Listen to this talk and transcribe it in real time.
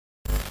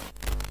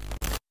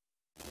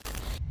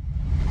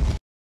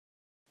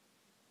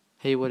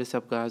Hey, what is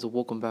up guys,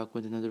 welcome back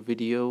with another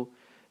video.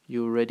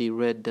 You already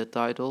read the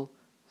title,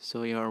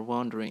 so you are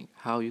wondering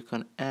how you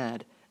can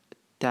add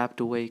tap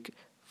to wake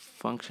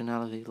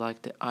functionality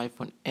like the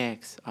iPhone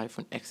X,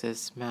 iPhone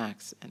XS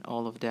Max and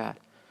all of that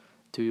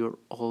to your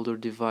older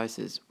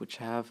devices which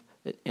have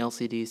an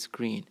LCD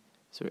screen.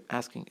 So you're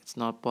asking, it's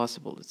not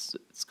possible,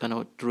 it's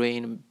gonna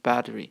drain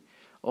battery.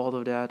 All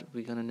of that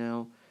we're gonna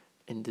know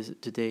in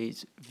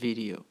today's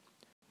video.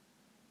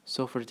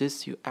 So for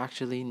this you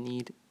actually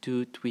need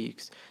two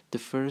tweaks. The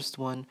first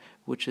one,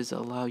 which is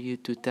allow you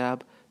to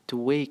tap to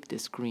wake the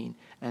screen,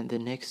 and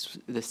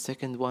the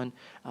second one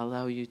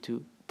allow you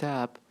to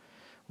tap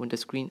when the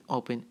screen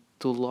open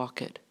to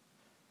lock it,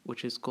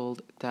 which is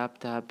called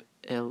tap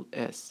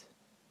LS.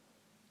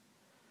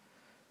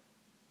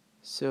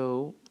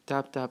 So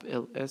tap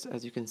LS,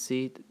 as you can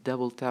see,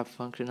 double tap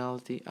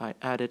functionality. I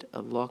added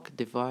a lock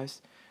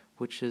device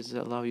which is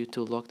allow you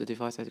to lock the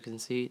device. As you can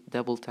see,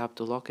 double tap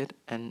to lock it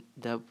and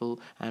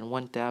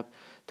one tap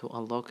to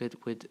unlock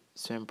it with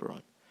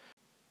Symboron.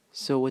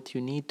 So what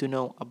you need to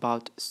know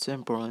about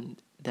Symboron,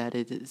 that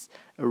it is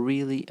a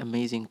really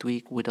amazing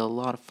tweak with a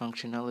lot of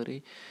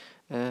functionality.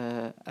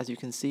 As you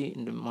can see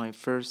in my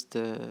first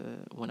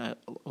when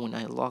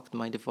I locked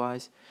my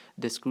device,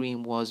 the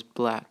screen was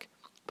black,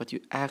 but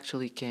you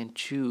actually can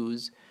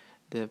choose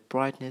the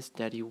brightness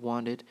that you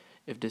wanted.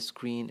 If the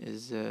screen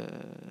is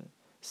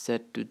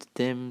set to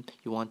dim,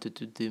 you wanted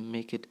to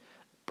make it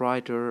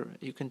brighter,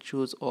 you can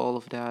choose all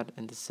of that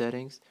in the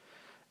settings.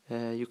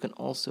 You can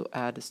also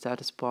add a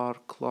status bar,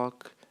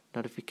 clock,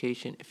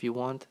 notification if you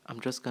want. I'm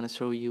just gonna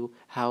show you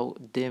how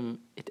dim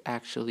it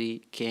actually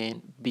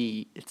can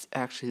be. It's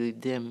actually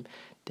dim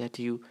that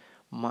you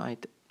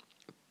might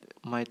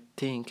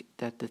think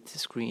that the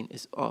screen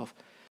is off.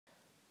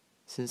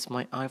 Since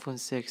my iPhone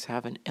 6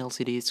 have an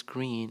LCD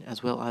screen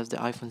as well as the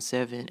iPhone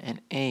 7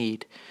 and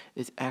 8,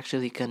 it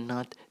actually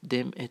cannot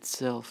dim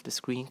itself. The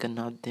screen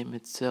cannot dim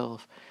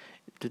itself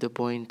to the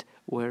point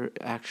where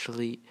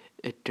actually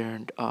it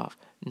turned off.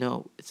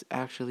 No, it's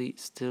actually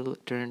still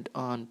turned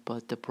on,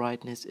 but the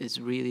brightness is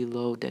really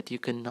low that you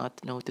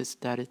cannot notice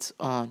that it's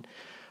on.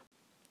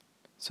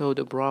 So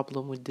the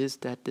problem with this,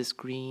 that the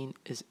screen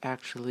is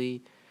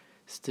actually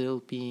still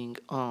being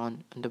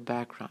on in the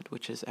background,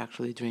 which is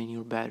actually draining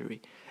your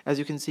battery. As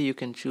you can see, you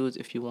can choose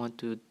if you want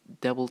to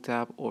double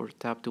tap or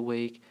tap to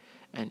wake,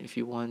 and if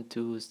you want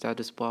to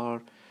status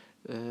bar,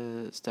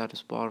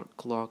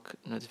 clock,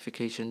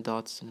 notification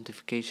dots,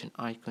 notification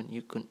icon.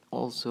 You can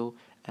also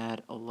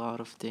add a lot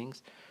of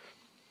things.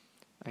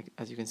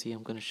 As you can see,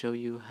 I'm going to show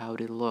you how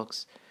it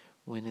looks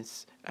when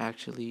it's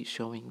actually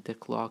showing the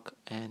clock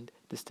and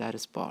the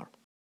status bar.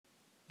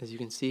 As you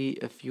can see,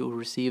 if you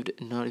received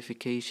a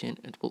notification,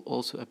 it will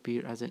also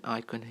appear as an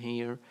icon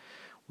here,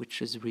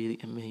 which is really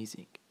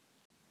amazing.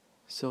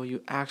 So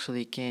you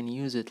actually can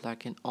use it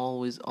like an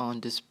always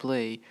on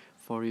display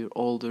for your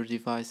older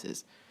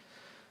devices.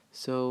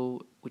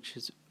 So, which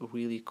is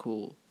really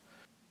cool.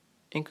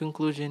 In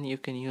conclusion, you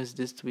can use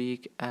this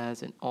tweak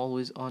as an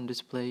always on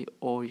display,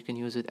 or you can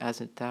use it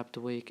as a tap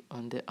to wake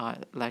on the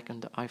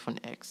iPhone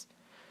X.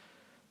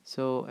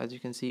 So as you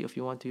can see, if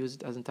you want to use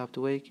it as a tap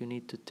to wake, you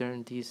need to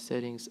turn these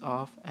settings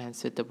off and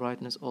set the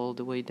brightness all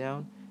the way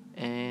down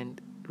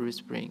and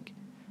respring.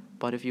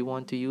 But if you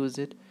want to use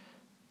it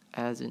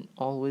as an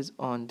always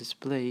on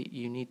display,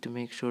 you need to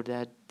make sure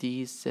that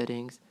these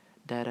settings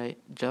that I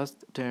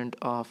just turned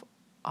off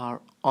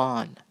are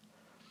on.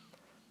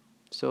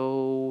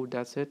 So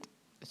that's it.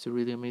 It's a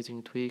really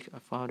amazing tweak. I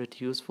found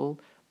it useful,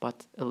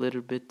 but a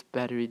little bit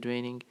battery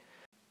draining.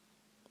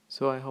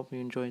 So I hope you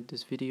enjoyed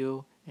this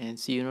video, and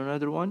see you in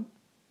another one.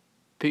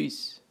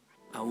 Peace.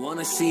 I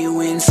wanna see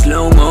you in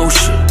slow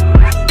motion.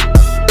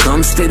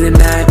 Come stay the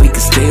night, we can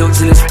stay up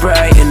till it's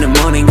bright. In the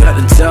morning, got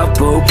the top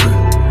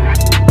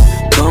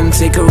open. Come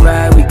take a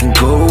ride, we can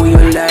go where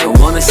you like. I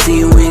wanna see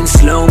you in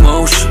slow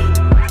motion.